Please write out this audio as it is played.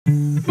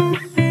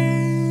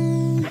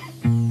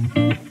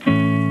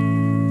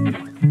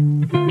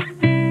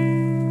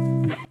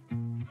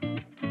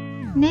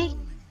Name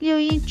Liu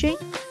Yin Jun.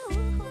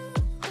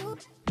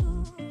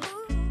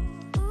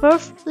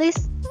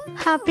 Birthplace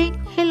Harbin,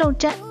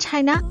 Heilongjiang,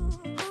 China.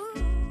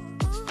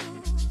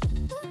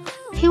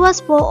 He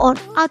was born on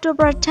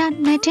October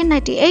 10,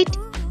 1998.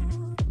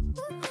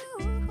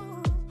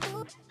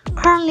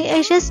 Currently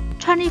ages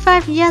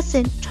 25 years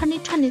in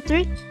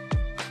 2023.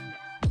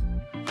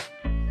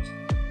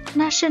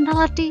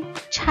 Nationality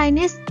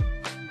Chinese.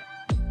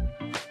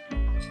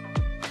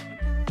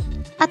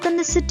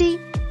 Ethnicity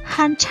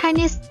Han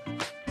Chinese.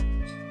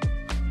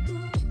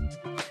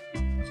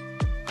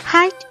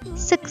 Height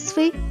 6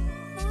 feet.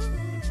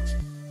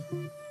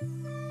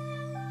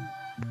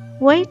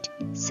 Weight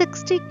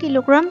 60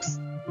 kilograms.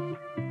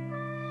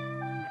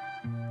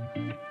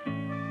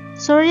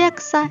 Zodiac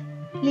sign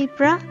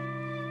Libra.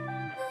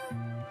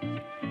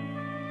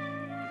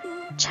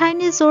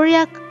 Chinese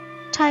zodiac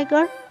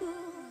Tiger.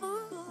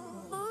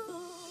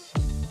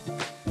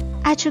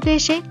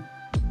 Education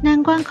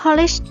Nanguan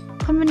College,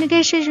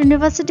 Communication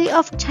University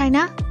of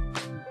China.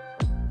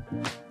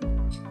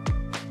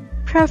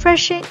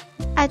 Profession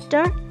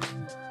Actor.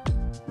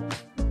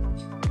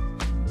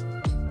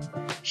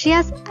 She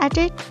has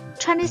acted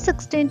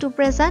 2016 to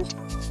present.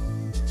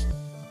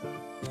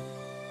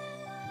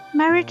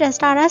 Married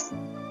status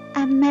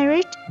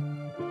unmarried.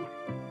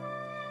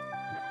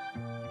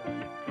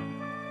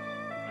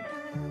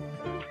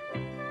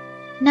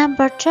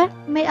 Number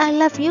 12, May I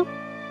Love You.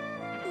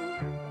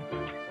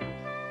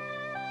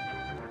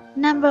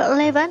 Number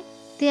 11,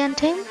 The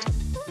Untamed.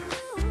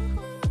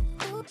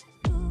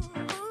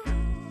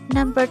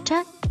 Number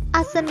 10,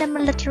 Ascendant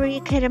Military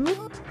Academy.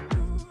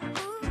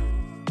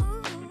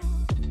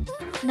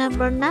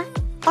 Number 9,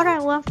 All I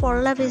Want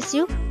for Love Is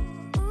You.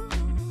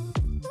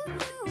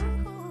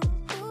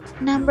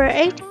 Number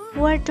 8,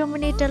 World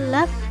Dominated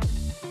Love.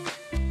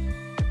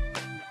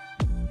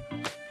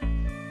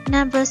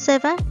 Number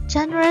 7,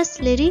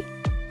 Generous Lady.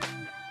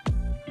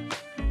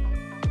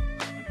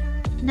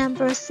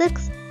 Number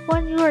 6,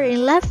 When You Are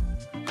in Love.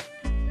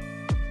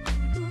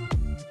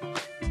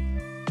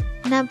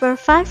 Number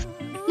 5,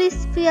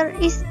 Please Fear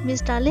Is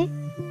Miss Darling.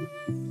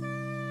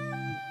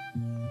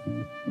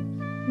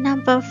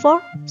 Number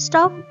 4,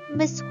 Stop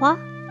Miss Hua.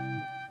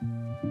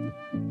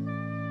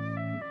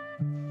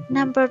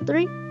 Number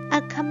 3,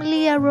 A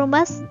Camellia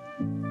Romance.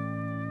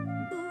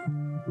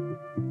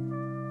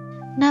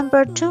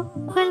 Number 2,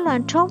 Queen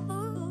Luan Chong.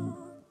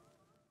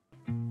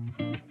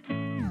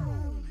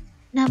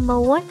 Number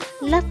 1,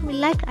 Love Me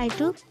Like I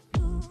Do.